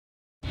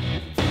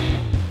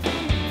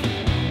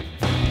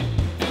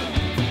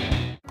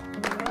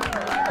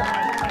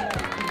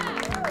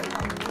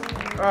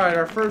Alright,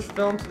 our first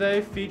film today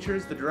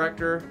features the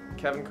director,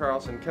 Kevin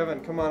Carlson.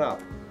 Kevin, come on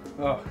up.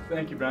 Oh,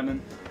 thank you, Brendan.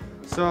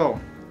 So,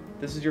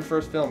 this is your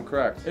first film,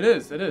 correct? It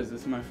is. This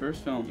is my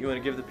first film. You want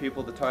to give the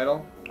people the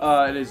title?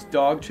 It is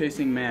Dog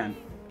Chasing Man.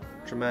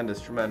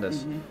 Tremendous,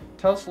 tremendous.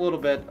 Tell us a little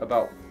bit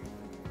about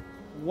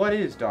what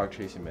is Dog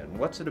Chasing Man?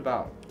 What's it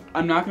about?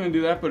 I'm not going to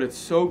do that, but it's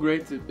so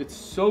great to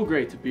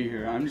be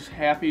here. I'm just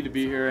happy to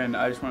be here, and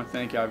I just want to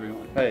thank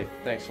everyone. Hey,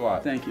 thanks a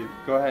lot. Thank you.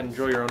 Go ahead and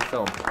enjoy your own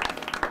film.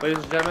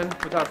 Ladies and gentlemen,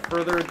 without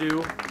further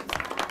ado,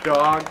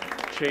 Dog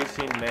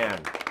Chasing Man.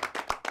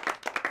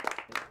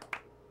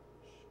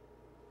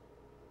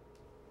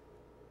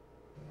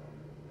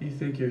 You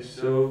think you're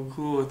so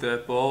cool with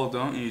that ball,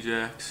 don't you,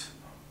 Jax?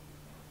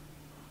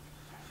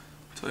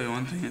 I'll tell you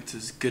one thing, it's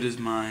as good as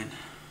mine.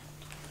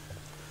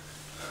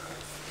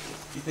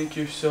 You think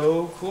you're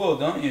so cool,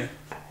 don't you?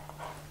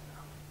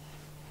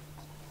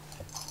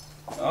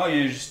 Oh,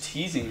 you're just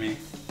teasing me.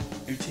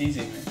 You're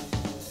teasing me.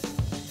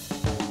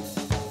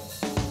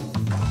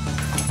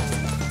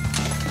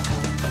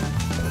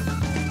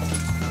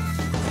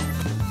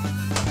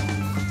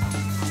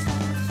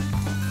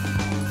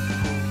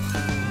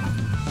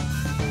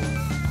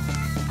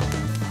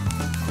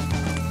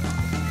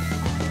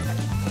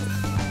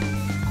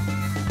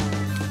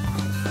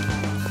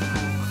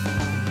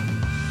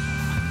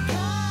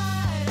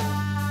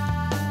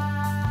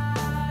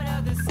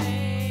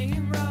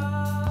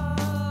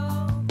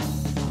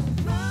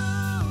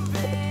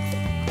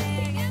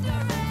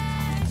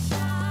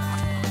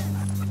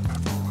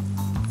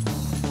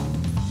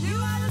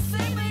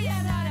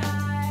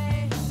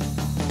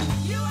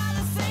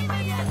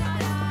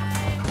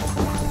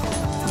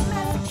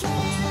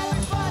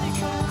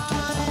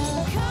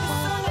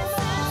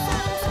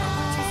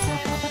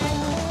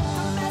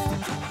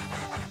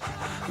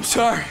 I'm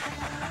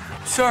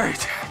sorry,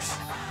 Jax.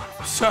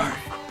 I'm sorry.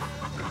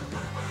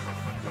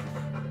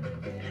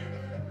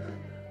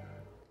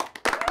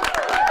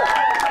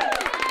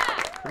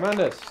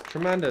 Tremendous,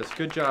 tremendous.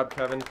 Good job,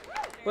 Kevin.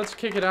 Let's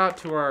kick it out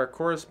to our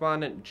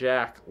correspondent,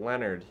 Jack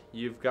Leonard.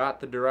 You've got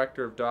the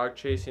director of Dog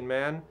Chasing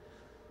Man.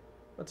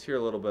 Let's hear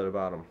a little bit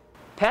about him.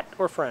 Pet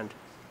or friend?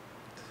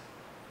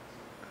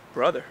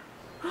 Brother.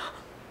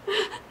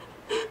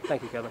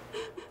 Thank you, Kevin.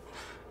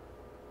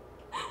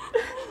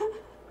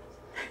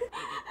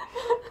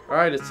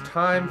 Alright, it's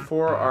time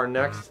for our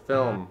next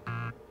film.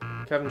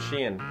 Kevin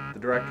Sheehan, the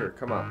director,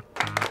 come up.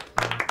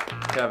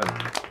 Kevin,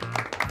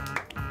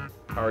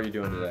 how are you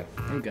doing today?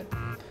 I'm good.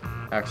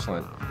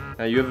 Excellent.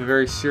 Now you have a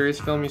very serious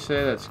film, you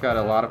say, that's got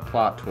a lot of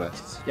plot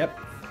twists. Yep,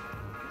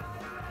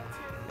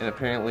 And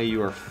apparently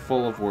you are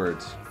full of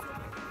words.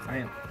 I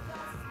am.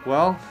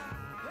 Well,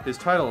 his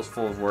title is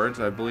full of words.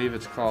 I believe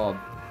it's called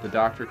The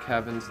Dr.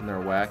 Kevins and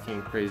Their Wacky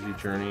and Crazy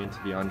Journey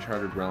into the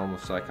Uncharted Realm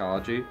of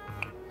Psychology.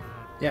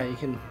 Yeah, you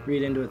can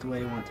read into it the way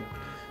you want to.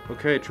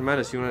 Okay,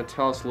 tremendous. You want to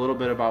tell us a little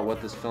bit about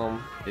what this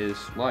film is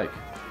like?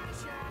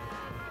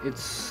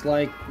 It's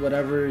like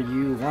whatever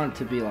you want it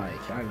to be like.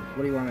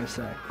 What do you want me to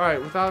say?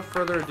 Alright, without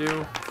further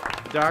ado,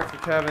 Dr.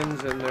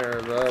 Kevins and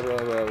their blah blah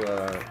blah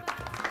blah.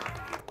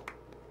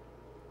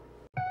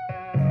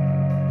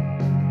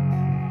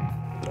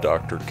 The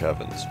Dr.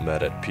 Kevins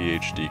met at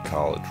PhD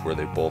college where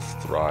they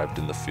both thrived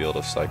in the field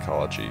of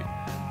psychology.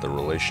 The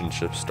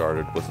relationship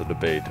started with a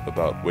debate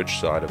about which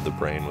side of the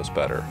brain was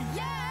better.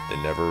 They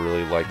never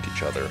really liked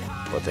each other,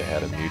 but they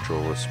had a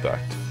mutual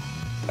respect.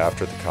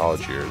 After the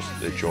college years,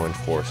 they joined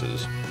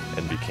forces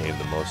and became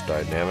the most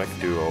dynamic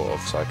duo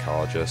of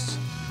psychologists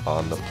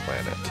on the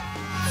planet.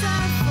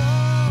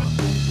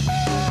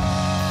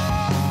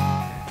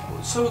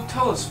 So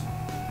tell us,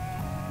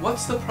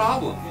 what's the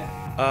problem?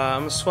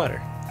 I'm a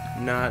sweater.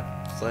 Not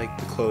like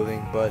the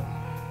clothing, but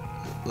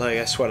like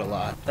I sweat a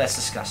lot. That's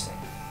disgusting.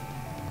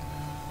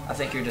 I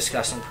think you're a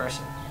disgusting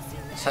person.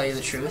 To tell you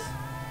the truth,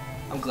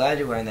 I'm glad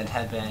you're wearing that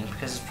headband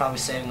because it's probably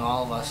saving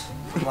all of us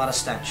from a lot of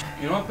stench.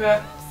 You know what,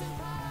 Pat?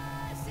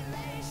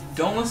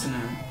 Don't listen to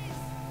him.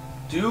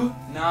 Do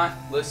not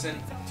listen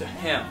to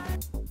him.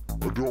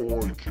 I don't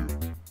like you.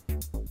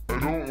 I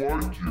don't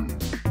like you.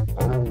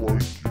 I don't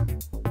like you.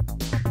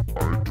 I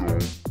don't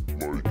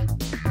like you.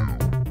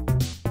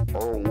 I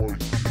don't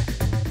like you.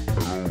 I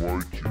don't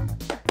like you.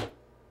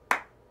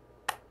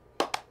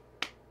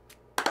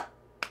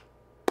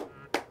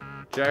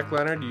 Jack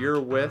Leonard,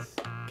 you're with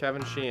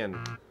Kevin Sheehan.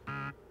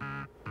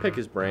 Pick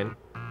his brain.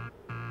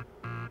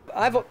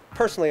 I've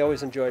personally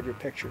always enjoyed your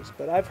pictures,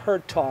 but I've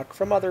heard talk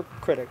from other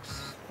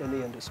critics in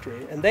the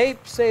industry, and they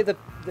say that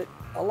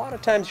a lot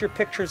of times your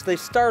pictures, they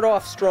start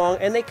off strong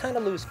and they kind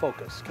of lose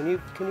focus. Can you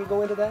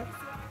go into that?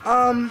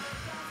 To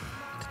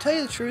tell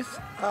you the truth,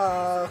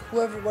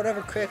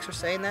 whatever critics are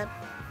saying that,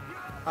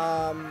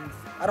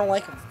 I don't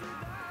like them.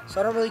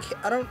 So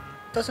it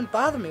doesn't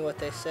bother me what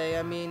they say.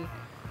 I mean,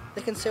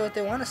 they can say what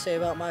they want to say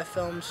about my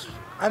films.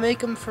 I make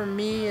them for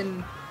me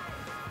and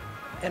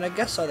I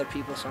guess other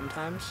people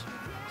sometimes.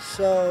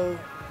 So,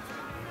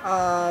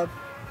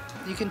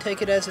 you can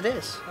take it as it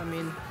is. I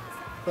mean,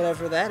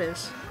 whatever that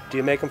is. Do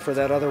you make them for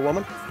that other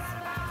woman?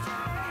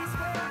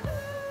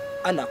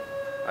 I know.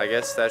 I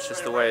guess that's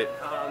just the way.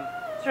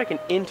 Is there like an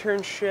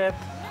internship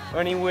or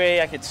any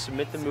way I could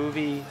submit the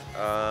movie?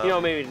 You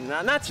know, maybe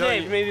not today,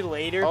 but maybe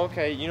later.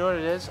 Okay, you know what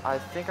it is? I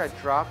think I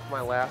dropped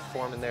my last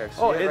form in there. See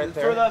Oh, it right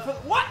there? for the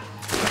what?